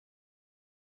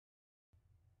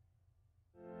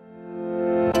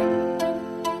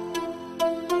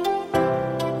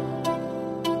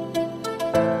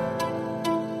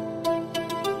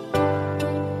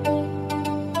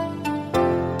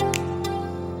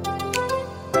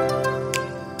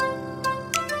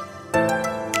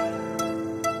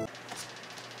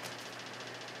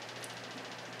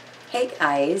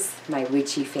Guys, my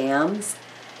witchy fams.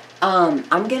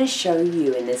 I'm going to show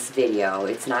you in this video,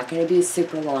 it's not going to be a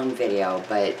super long video,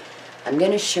 but I'm going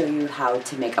to show you how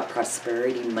to make a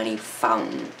prosperity money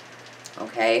fountain,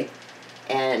 okay?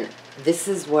 And this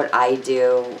is what I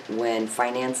do when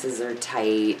finances are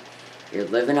tight, you're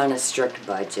living on a strict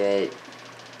budget,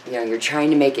 you know, you're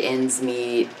trying to make ends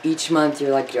meet. Each month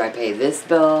you're like, do I pay this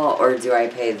bill or do I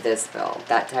pay this bill?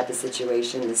 That type of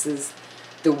situation. This is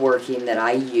the working that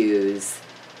I use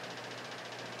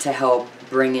to help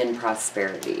bring in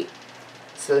prosperity.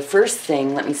 So the first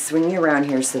thing, let me swing you around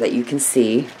here so that you can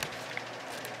see.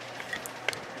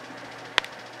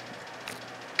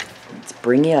 Let's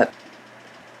bring you up.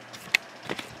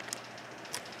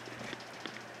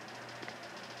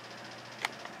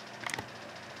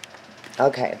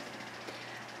 Okay.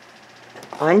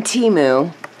 On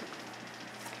Temu,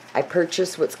 I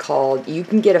purchased what's called, you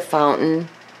can get a fountain.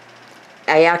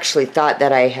 I actually thought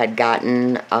that I had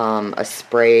gotten a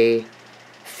spray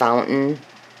fountain,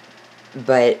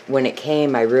 but when it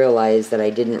came I realized that I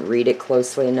didn't read it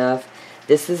closely enough.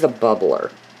 This is a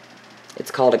bubbler.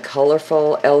 It's called a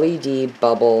colorful LED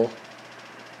bubble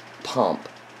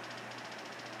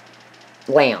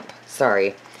lamp,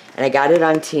 sorry. And I got it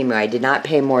on Temu. I did not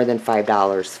pay more than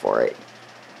 $5 for it.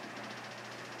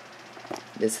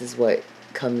 This is what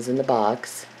comes in the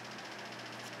box.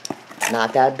 It's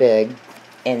not that big.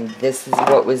 And this is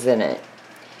what was in it.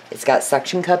 It's got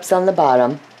suction cups on the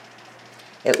bottom.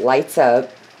 It lights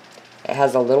up. It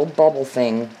has a little bubble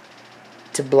thing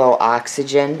to blow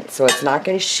oxygen. So it's not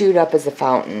going to shoot up as a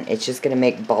fountain. It's just going to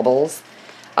make bubbles.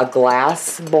 A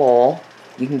glass bowl.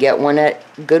 You can get one at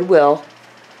Goodwill.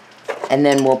 And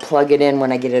then we'll plug it in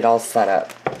when I get it all set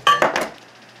up.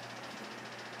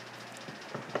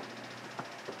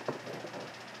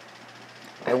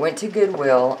 I went to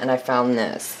Goodwill and I found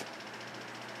this.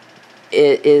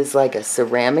 It is like a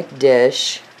ceramic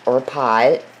dish or a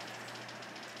pot,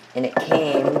 and it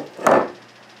came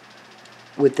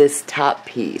with this top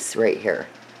piece right here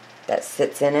that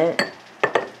sits in it.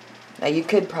 Now you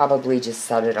could probably just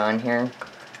set it on here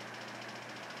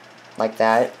like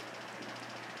that,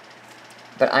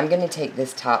 but I'm going to take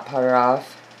this top part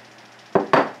off,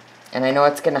 and I know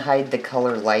it's going to hide the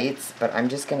color lights, but I'm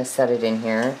just going to set it in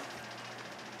here.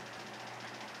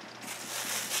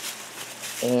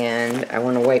 And I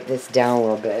want to wipe this down a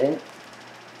little bit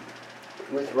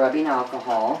with rubbing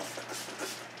alcohol,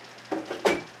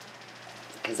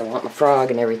 because I want my frog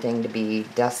and everything to be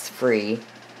dust free.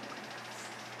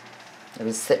 It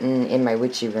was sitting in my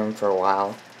witchy room for a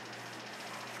while.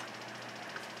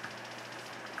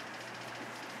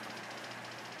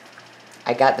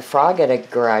 I got the frog at a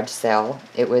garage sale.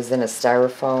 It was in a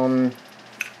styrofoam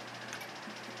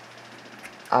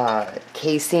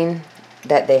casing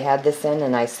that they had this in,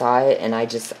 and I saw it and I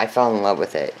fell in love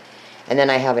with it. And then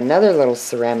I have another little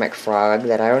ceramic frog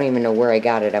that I don't even know where I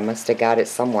got it. I must have got it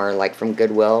somewhere, like from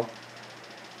Goodwill.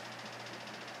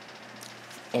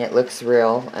 And it looks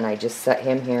real, and I just set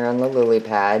him here on the lily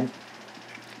pad.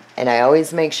 And I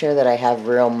always make sure that I have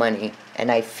real money.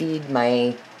 And I feed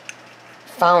my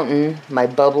fountain, my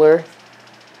bubbler,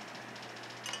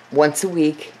 once a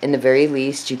week in the very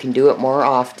least. You can do it more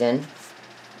often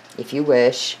if you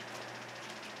wish.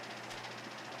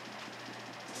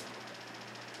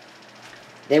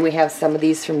 Then we have some of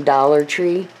these from Dollar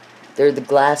Tree. They're the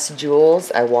glass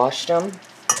jewels. I washed them.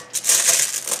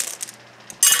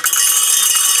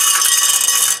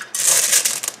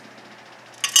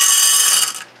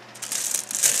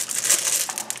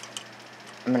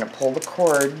 I'm going to pull the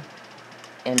cord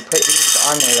and put these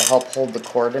on there to help hold the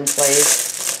cord in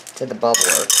place to the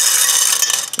bubbler.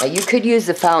 Now you could use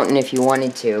the fountain if you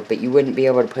wanted to, but you wouldn't be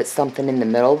able to put something in the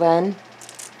middle then.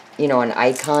 You know, an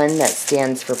icon that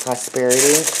stands for prosperity.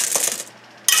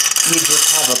 You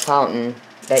just have a fountain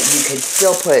that you could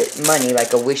still put money,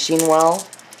 like a wishing well.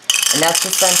 And that's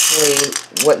essentially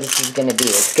what this is going to be.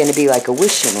 It's going to be like a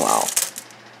wishing well.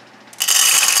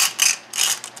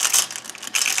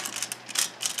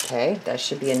 Okay, that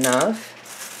should be enough.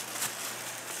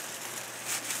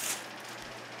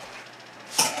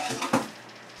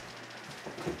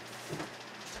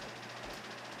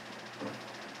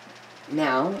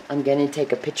 Now, I'm going to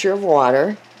take a pitcher of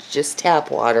water, just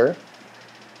tap water,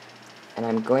 and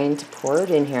I'm going to pour it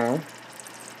in here,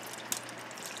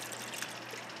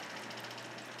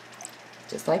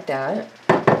 just like that.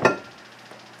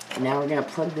 And now we're going to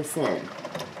plug this in.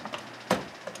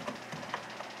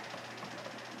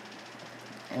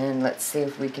 And let's see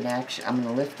if we can actually, I'm going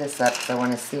to lift this up because I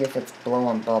want to see if it's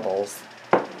blowing bubbles.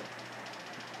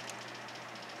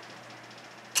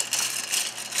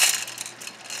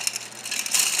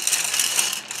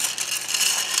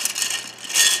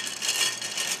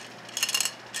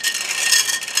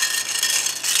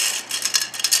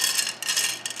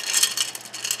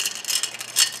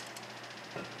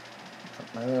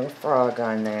 my little frog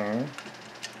on there.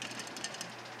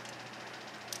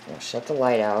 I'll shut the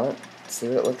light out, see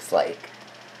what it looks like.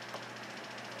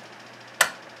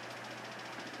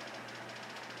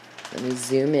 Let me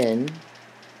zoom in.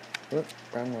 Whoops,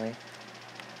 wrong way.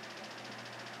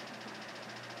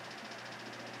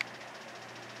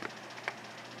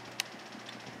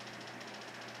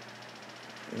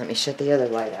 Let me shut the other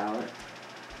light out.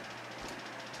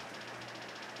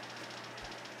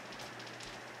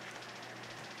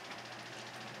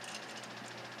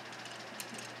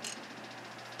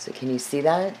 So can you see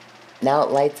that? Now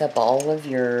it lights up all of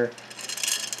your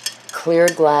clear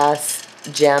glass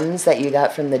gems that you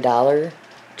got from the Dollar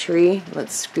Tree.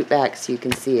 Let's scoot back so you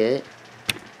can see it.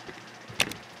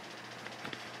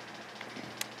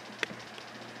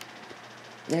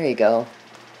 There you go.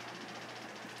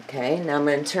 Okay, now I'm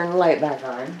going to turn the light back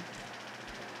on.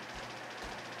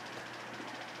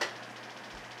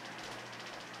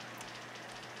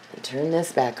 And turn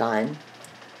this back on.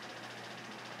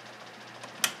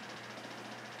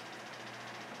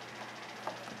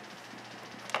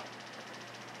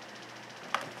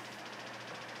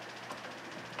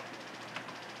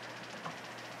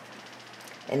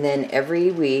 And then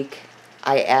every week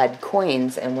I add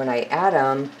coins, and when I add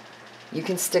them, you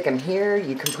can stick them here,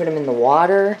 you can put them in the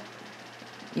water,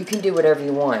 you can do whatever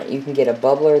you want. You can get a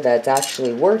bubbler that's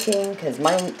actually working, because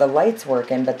mine, the light's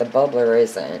working, but the bubbler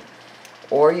isn't.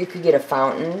 Or you could get a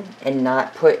fountain and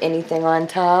not put anything on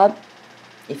top,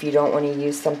 if you don't want to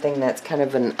use something that's kind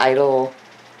of an idol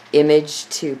image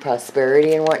to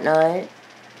prosperity and whatnot.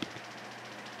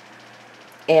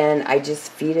 And I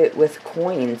just feed it with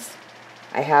coins.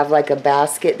 I have like a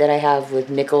basket that I have with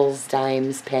nickels,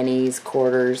 dimes, pennies,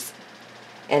 quarters.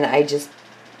 And I just,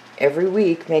 every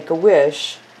week, make a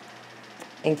wish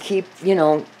and keep, you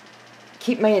know,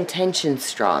 keep my intention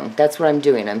strong. That's what I'm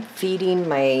doing. I'm feeding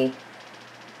my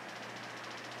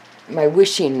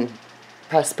wishing,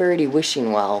 prosperity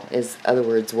wishing well is, in other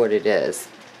words, what it is.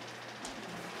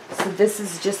 So this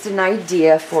is just an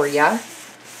idea for you.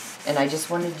 And I just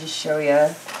wanted to show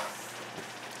you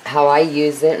how I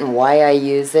use it and why I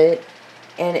use it.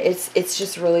 And it's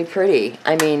just really pretty.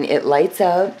 I mean, it lights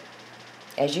up,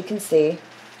 as you can see.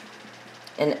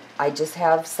 And I just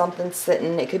have something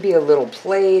sitting. It could be a little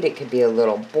plate, it could be a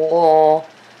little bowl.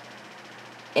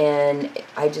 And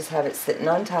I just have it sitting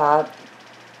on top.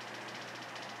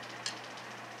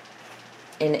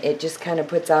 And it just kind of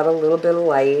puts out a little bit of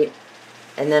light.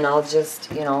 And then I'll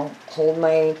just, you know, hold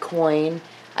my coin.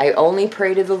 I only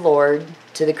pray to the Lord,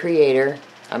 to the Creator.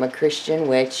 I'm a Christian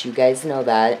witch, you guys know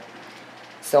that.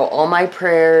 So all my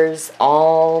prayers,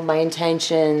 all my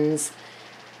intentions,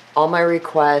 all my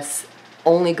requests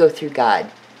only go through God.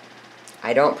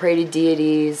 I don't pray to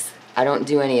deities. I don't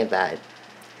do any of that.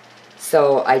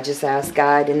 So I just ask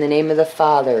God in the name of the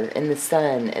Father, and the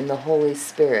Son, and the Holy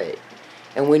Spirit.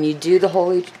 And when you do the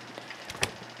holy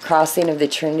crossing of the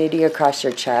Trinity across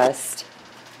your chest,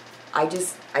 I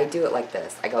do it like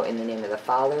this. I go in the name of the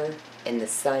Father and the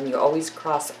Son. You always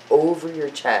cross over your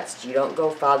chest. You don't go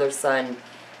Father, Son,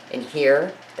 and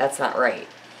here. That's not right.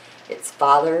 It's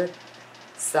Father,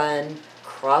 Son,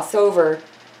 cross over,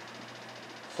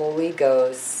 Holy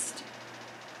Ghost,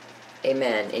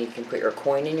 amen. And you can put your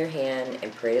coin in your hand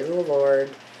and pray to the Lord.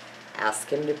 Ask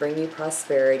Him to bring you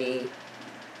prosperity.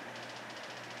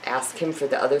 Ask Him for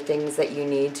the other things that you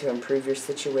need to improve your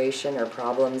situation or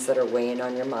problems that are weighing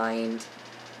on your mind.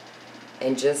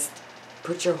 And just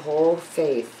put your whole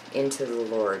faith into the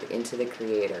Lord, into the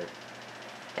Creator.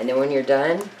 And then when you're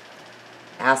done,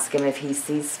 ask Him if He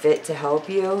sees fit to help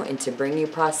you and to bring you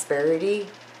prosperity.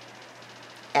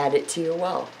 Add it to your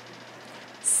well.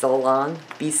 So long,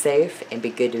 be safe, and be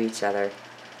good to each other.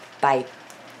 Bye.